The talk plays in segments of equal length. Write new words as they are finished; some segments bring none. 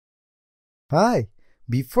Hi,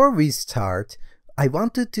 before we start, I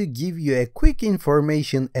wanted to give you a quick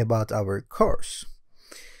information about our course.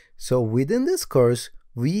 So within this course,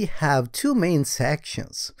 we have two main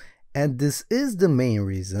sections, and this is the main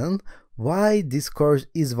reason why this course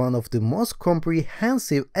is one of the most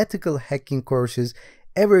comprehensive ethical hacking courses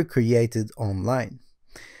ever created online.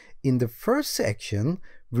 In the first section,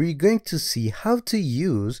 we're going to see how to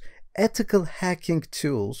use ethical hacking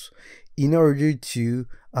tools in order to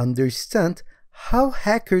understand how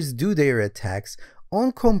hackers do their attacks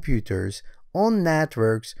on computers, on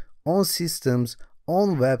networks, on systems,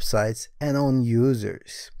 on websites, and on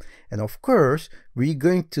users. And of course, we're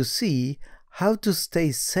going to see how to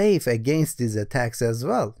stay safe against these attacks as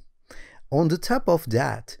well. On the top of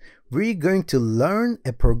that, we're going to learn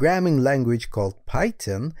a programming language called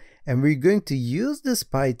Python, and we're going to use this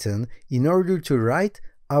Python in order to write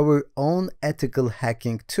our own ethical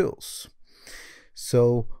hacking tools.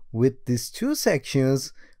 So with these two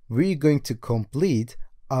sections, we're going to complete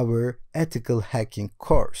our ethical hacking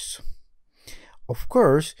course. Of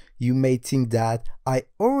course, you may think that I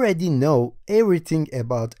already know everything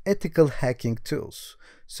about ethical hacking tools.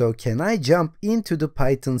 So can I jump into the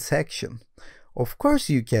Python section? Of course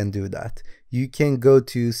you can do that. You can go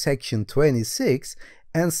to section 26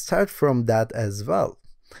 and start from that as well.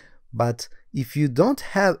 But if you don't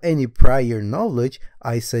have any prior knowledge,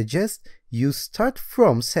 I suggest you start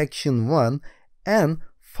from section 1 and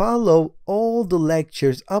follow all the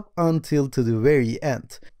lectures up until to the very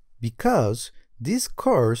end, because this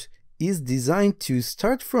course is designed to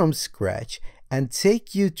start from scratch and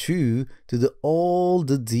take you through to all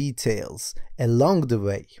the details along the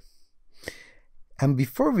way. And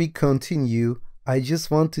before we continue, I just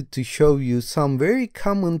wanted to show you some very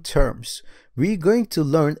common terms. We're going to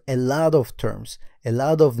learn a lot of terms, a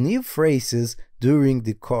lot of new phrases during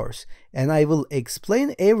the course, and I will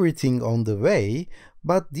explain everything on the way,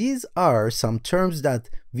 but these are some terms that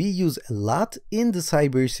we use a lot in the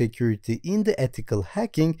cybersecurity, in the ethical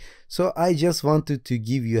hacking, so I just wanted to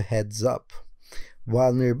give you a heads up.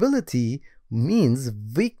 Vulnerability means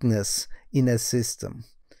weakness in a system.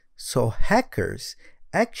 So hackers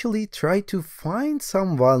actually try to find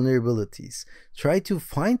some vulnerabilities, try to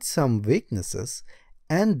find some weaknesses,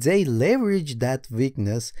 and they leverage that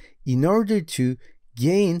weakness in order to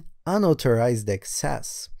gain unauthorized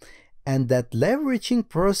access. And that leveraging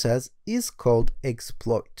process is called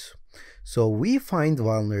exploit. So we find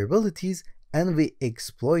vulnerabilities and we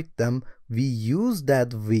exploit them. We use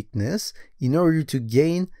that weakness in order to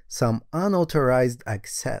gain some unauthorized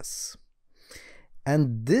access.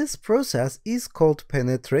 And this process is called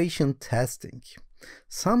penetration testing.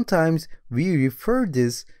 Sometimes we refer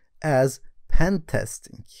this as pen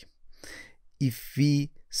testing. If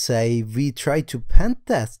we say we try to pen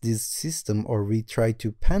test this system or we try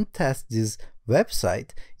to pen test this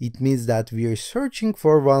website, it means that we are searching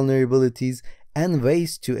for vulnerabilities and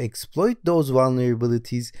ways to exploit those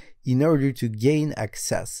vulnerabilities in order to gain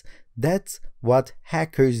access. That's what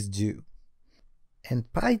hackers do.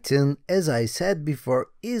 And Python, as I said before,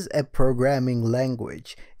 is a programming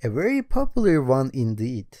language, a very popular one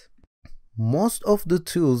indeed. Most of the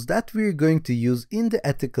tools that we're going to use in the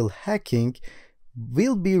ethical hacking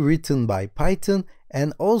will be written by Python,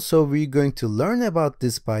 and also we're going to learn about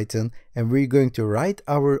this Python and we're going to write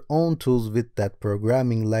our own tools with that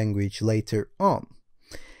programming language later on.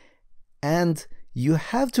 And you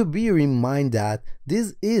have to bear in mind that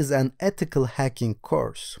this is an ethical hacking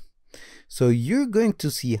course. So you're going to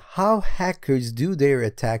see how hackers do their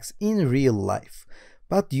attacks in real life,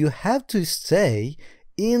 but you have to stay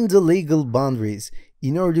in the legal boundaries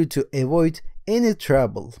in order to avoid any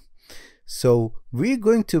trouble. So we're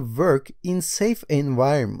going to work in safe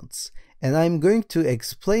environments, and I'm going to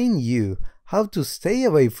explain you how to stay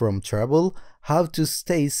away from trouble, how to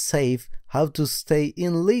stay safe, how to stay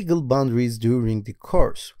in legal boundaries during the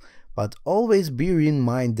course. But always bear in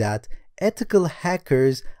mind that ethical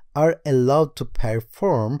hackers are allowed to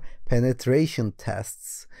perform penetration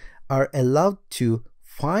tests, are allowed to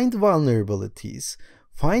find vulnerabilities,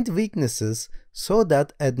 find weaknesses, so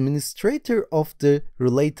that administrator of the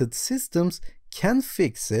related systems can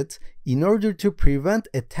fix it in order to prevent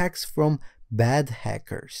attacks from bad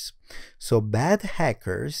hackers. So bad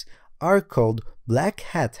hackers are called black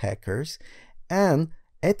hat hackers, and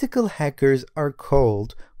ethical hackers are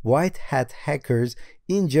called white hat hackers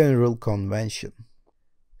in general convention.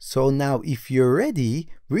 So now if you're ready,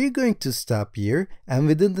 we're going to stop here, and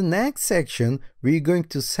within the next section, we're going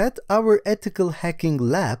to set our ethical hacking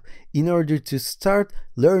lab in order to start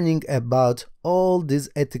learning about all this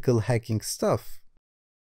ethical hacking stuff.